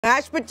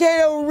Mashed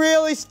potato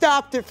really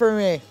stopped it for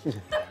me.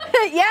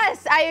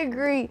 Yes, I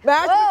agree.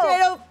 Mashed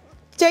potato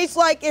tastes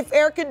like if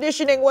air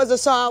conditioning was a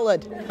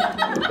solid.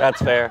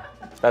 That's fair.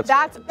 That's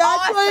awesome.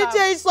 What it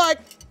tastes like.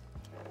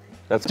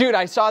 Dude,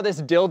 I saw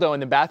this dildo in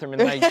the bathroom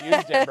and then I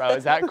used it, bro.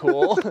 Is that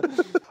cool?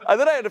 And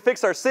then I had to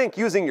fix our sink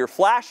using your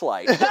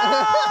flashlight.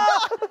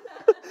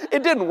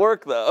 It didn't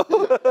work though.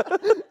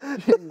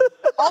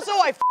 Also,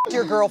 I f***ed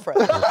your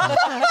girlfriend.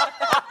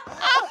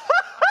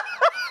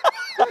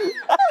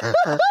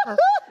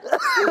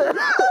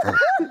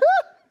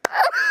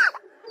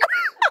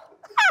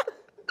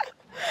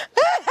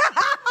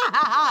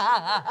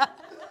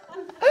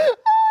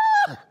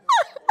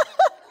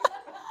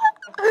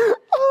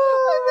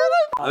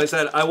 I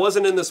said I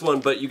wasn't in this one,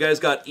 but you guys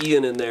got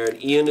Ian in there,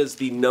 and Ian is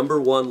the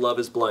 #1 Love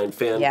Is Blind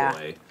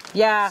fanboy.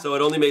 Yeah. So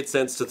it only made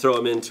sense to throw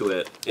him into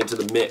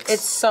the mix.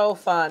 It's so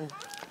fun.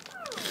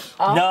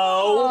 Oh.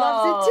 No.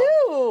 Loves it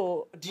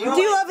too. Do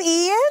you love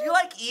Ian? Do you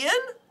like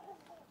Ian?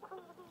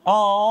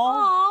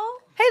 Aww.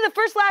 Hey, the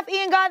first laugh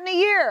Ian got in a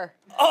year.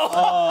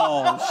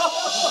 Oh,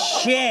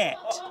 shit.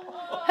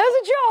 How's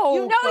a joke?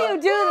 You know you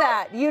do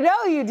that. You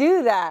know you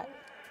do that.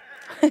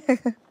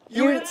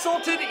 You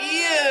insulted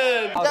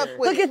Ian.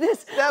 Look at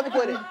this. Step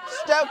with it.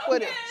 Step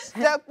with it.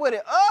 Step with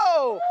it.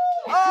 Oh!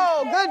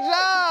 Oh, good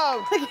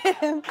job. Look at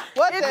him.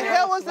 What the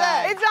hell was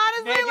that? It's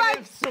honestly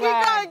like,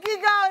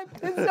 keep going.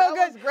 It's so That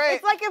good. was great.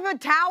 It's like if a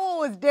towel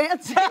was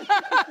dancing.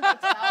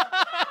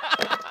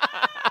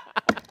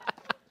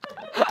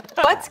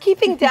 What's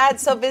keeping Dad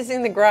so busy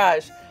in the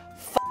garage?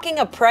 Fucking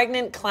a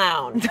pregnant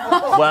clown.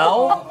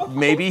 Well,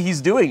 maybe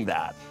he's doing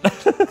that.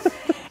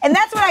 And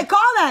that's what I call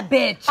that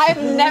bitch.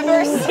 I've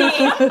never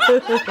seen.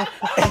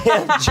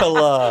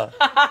 Angela.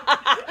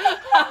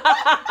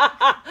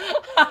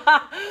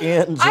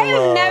 I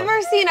have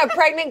never seen a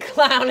pregnant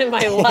clown in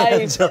my life.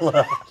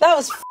 Angela. That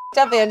was f***ed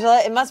up, Angela.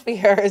 It must be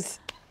hers.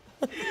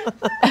 I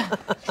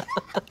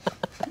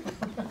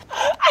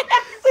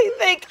actually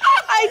think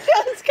I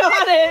just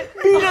got it.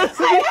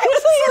 I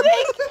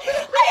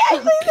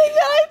actually think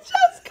that I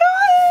just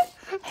got it.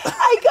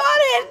 I got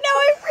it. No,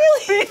 I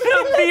really.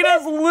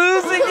 Vita's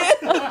losing it.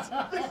 Now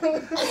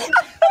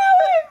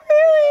I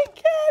really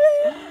get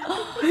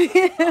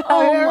it.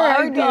 Oh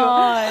my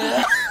God.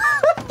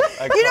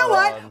 You know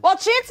what? While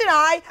Chance and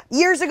I,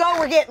 years ago,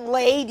 were getting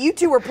laid, you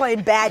two were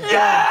playing bad guys.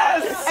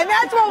 Yes! And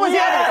that's what was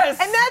happening.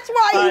 And that's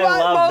why you I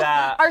love both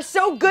that. are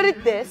so good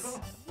at this.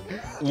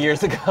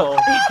 Years ago.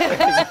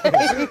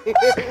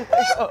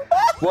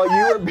 While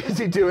you were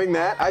busy doing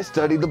that, I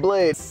studied the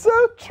blade. So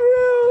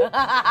true.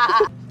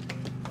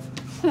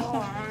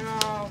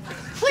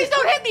 Please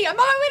don't hit me. I'm on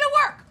my way to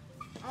work.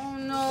 Oh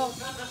no,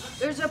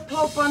 there's a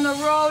pope on the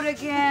road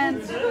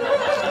again.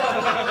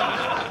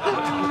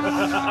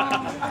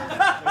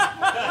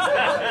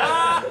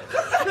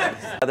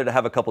 Rather to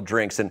have a couple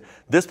drinks, and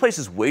this place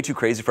is way too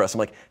crazy for us. I'm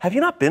like, have you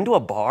not been to a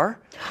bar?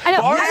 I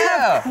know. Bars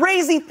have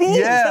crazy themes.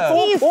 That's the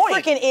whole You point.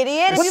 freaking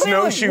idiot. With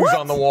snowshoes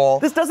on the wall.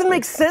 This doesn't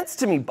make sense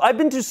to me. I've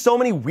been to so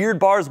many weird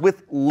bars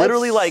with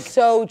literally like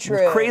so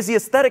true. crazy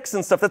aesthetics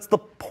and stuff. That's the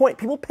point.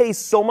 People pay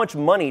so much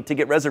money to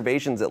get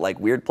reservations at like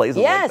weird places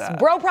like Yes, that.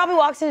 bro probably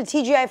walks into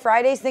TGI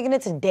Fridays thinking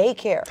it's a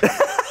daycare.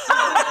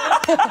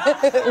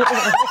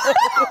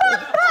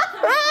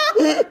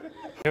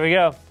 Here we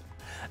go.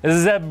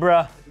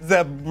 Zebra.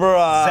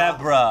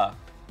 Zebra.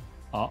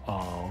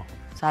 Uh-oh.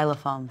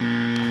 Xylophone.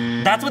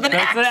 That's with an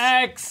That's an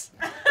X.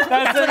 X.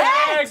 That's an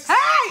X.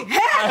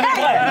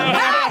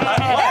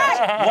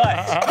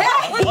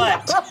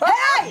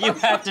 What? You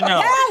have to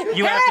know.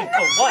 You have to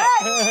know. What?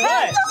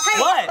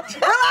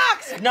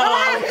 Relax. No.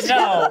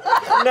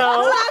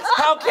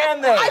 How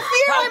can they? I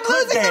fear I'm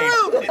losing the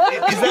room.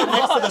 Is that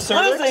next to the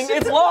cervix? Losing.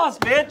 It's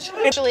lost, bitch.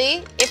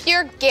 Actually, if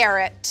you're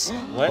Garrett,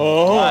 What?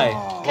 Why?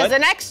 because the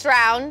next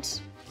round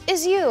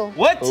is you.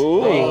 What?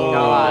 Thank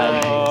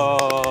God.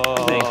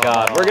 Thank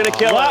God. We're gonna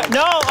kill him.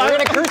 No, We're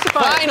gonna crucify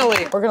him.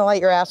 Finally. We're gonna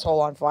light your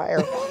asshole on fire.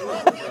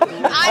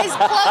 Eyes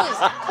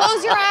closed.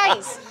 Close your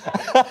eyes.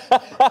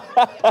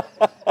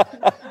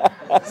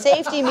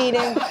 Safety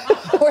meeting.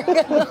 We're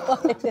gonna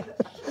light it.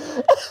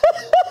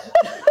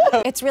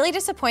 It's really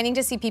disappointing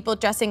to see people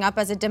dressing up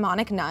as a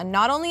demonic nun.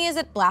 Not only is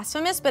it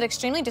blasphemous, but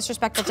extremely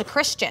disrespectful to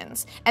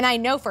Christians. And I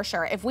know for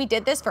sure, if we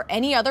did this for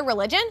any other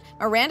religion,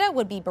 Miranda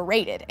would be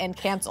berated and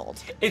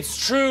canceled. It's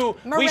true.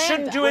 We Miranda.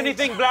 shouldn't do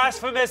anything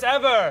blasphemous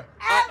ever.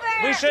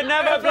 We should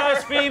never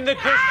blaspheme the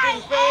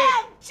Christian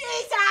faith.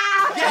 Jesus!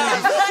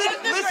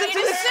 Listen to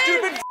this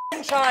stupid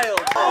child.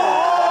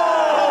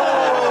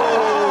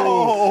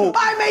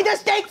 I made the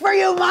steak for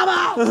you,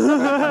 Mama!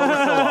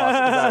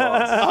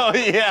 Oh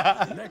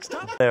yeah. Next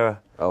time.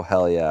 Oh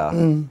hell yeah.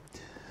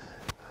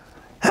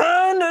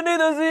 Underneath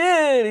the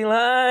city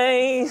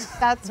lights.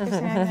 That's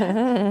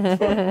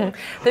The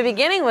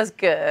beginning was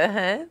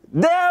good.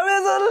 There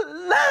is a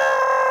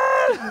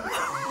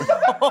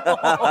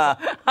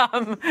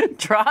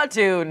Draw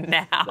to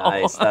now.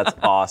 Nice. That's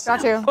awesome.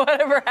 Got you.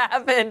 Whatever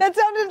happened. That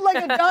sounded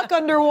like a duck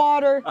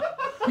underwater.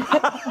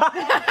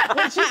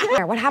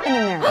 What happened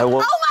in there? I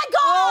won't. Oh my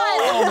God!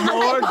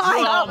 more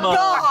drama.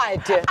 God!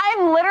 God.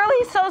 I'm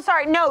literally so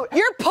sorry. No,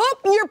 Your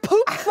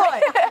poop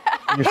foot.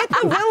 Hit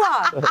the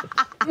villa.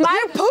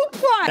 Your poop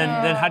foot.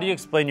 Then how do you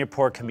explain your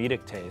poor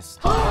comedic taste?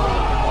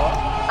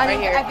 I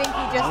think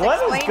you just What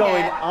is explained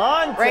going it.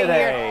 on Right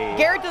today? here.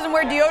 Garrett doesn't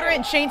wear deodorant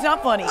and Shane's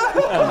not funny.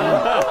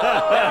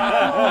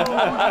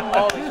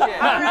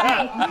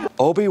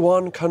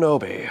 Obi-Wan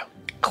Kenobi.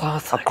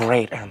 A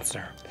great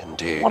answer.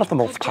 Indeed. One of the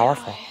most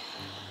powerful.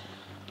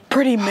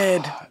 Pretty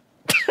mid.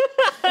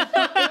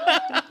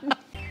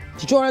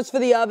 Chicharrones for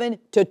the oven,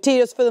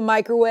 tortillas for the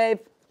microwave,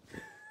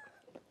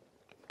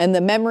 and the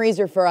memories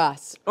are for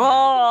us.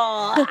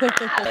 Oh.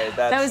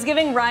 That was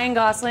giving Ryan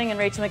Gosling and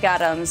Rachel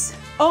McAdams.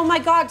 Oh my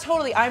God,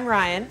 totally. I'm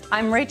Ryan.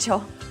 I'm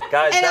Rachel.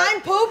 Guys, And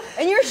I'm poop,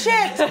 and you're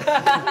shit.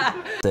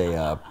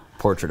 a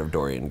portrait of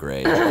Dorian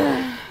Gray.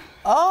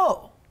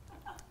 Oh.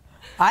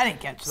 I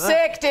didn't catch that.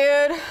 Sick,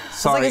 dude.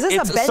 Sorry, is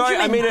this a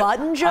Benjamin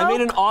Button joke? I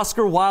made an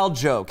Oscar Wilde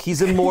joke.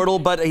 He's immortal,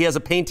 but he has a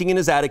painting in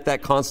his attic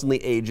that constantly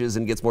ages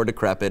and gets more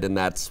decrepit, and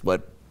that's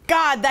what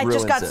God, that just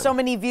ruins got him. so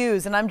many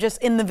views, and I'm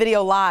just in the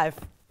video live.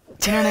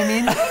 Do you know what I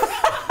mean?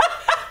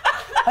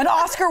 An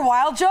Oscar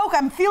Wilde joke?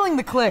 I'm feeling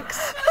the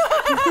clicks.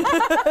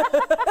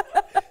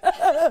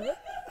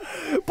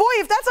 Boy,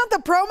 if that's not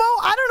the promo,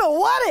 I don't know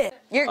what it.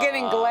 You're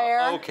getting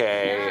glare.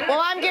 Okay. Well,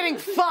 I'm getting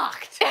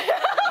fucked.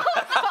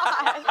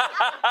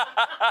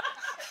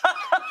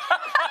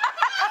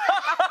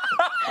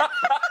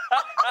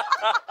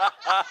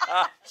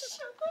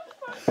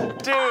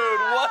 Dude,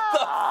 what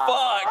the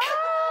fuck?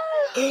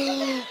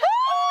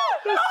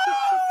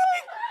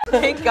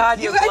 Thank God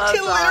You guys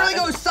can literally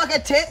go suck a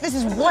tit. This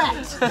is wet.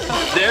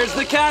 There's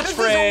the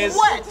catchphrase. This is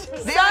wet.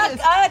 Suck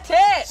a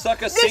tit.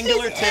 Suck a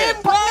singular tit.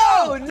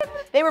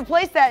 They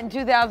replaced that in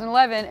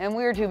 2011, and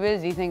we were too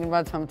busy thinking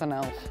about something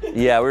else.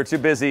 Yeah, we were too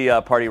busy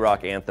party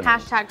rock anthem.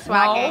 Hashtag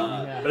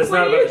swagging. But it's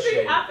not about the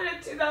shade. happened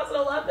in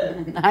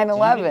 2011?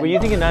 9/11. Were you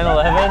thinking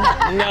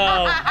 9/11?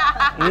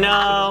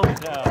 No.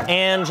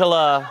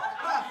 Angela.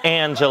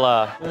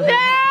 Angela. A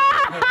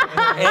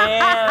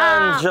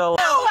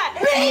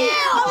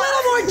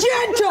little more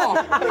gentle.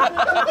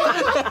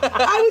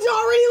 I was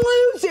already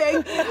losing.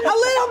 A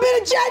little bit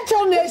of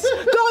gentleness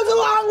goes a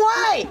long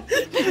way.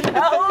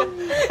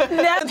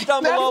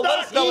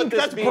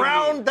 That's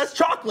brown. That's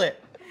chocolate.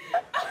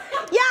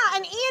 Yeah,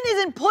 and Ian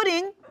isn't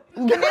pudding.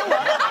 Vanilla.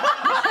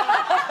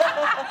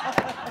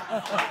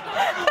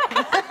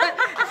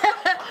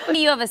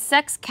 You have a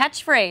sex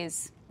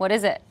catchphrase. What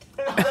is it?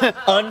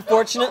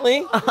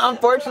 Unfortunately.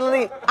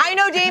 I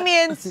know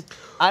Damien's.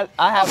 I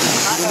have.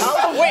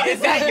 Wait,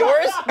 is that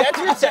yours? That's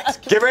your sex.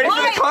 Get ready for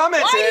the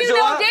comments, Why do you Angela.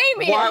 know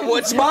Damien?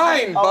 What's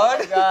mine,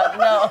 bud? God,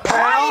 no.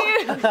 Pal?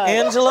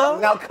 Angela?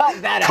 Now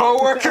cut that out.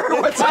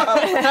 Coworker? What's up?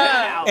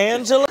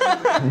 Angela?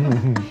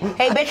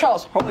 Hey, bitch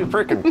holes. Holy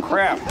freaking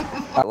crap.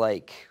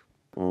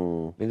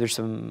 Maybe there's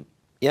some.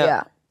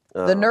 Yeah.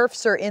 The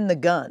Nerfs are in the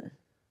gun.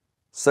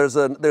 So there's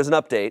an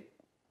update.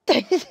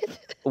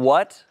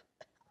 What?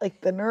 Like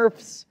the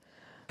Nerfs.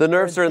 The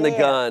Nerfs are in the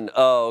gun.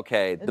 Oh,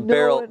 okay. The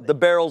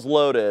barrel's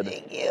loaded.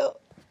 Thank you.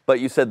 But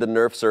you said the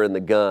Nerfs are in the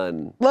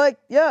gun. Like,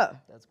 yeah.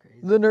 That's crazy.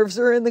 The Nerfs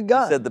are in the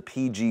gun. You said the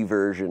PG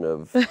version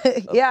of.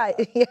 yeah.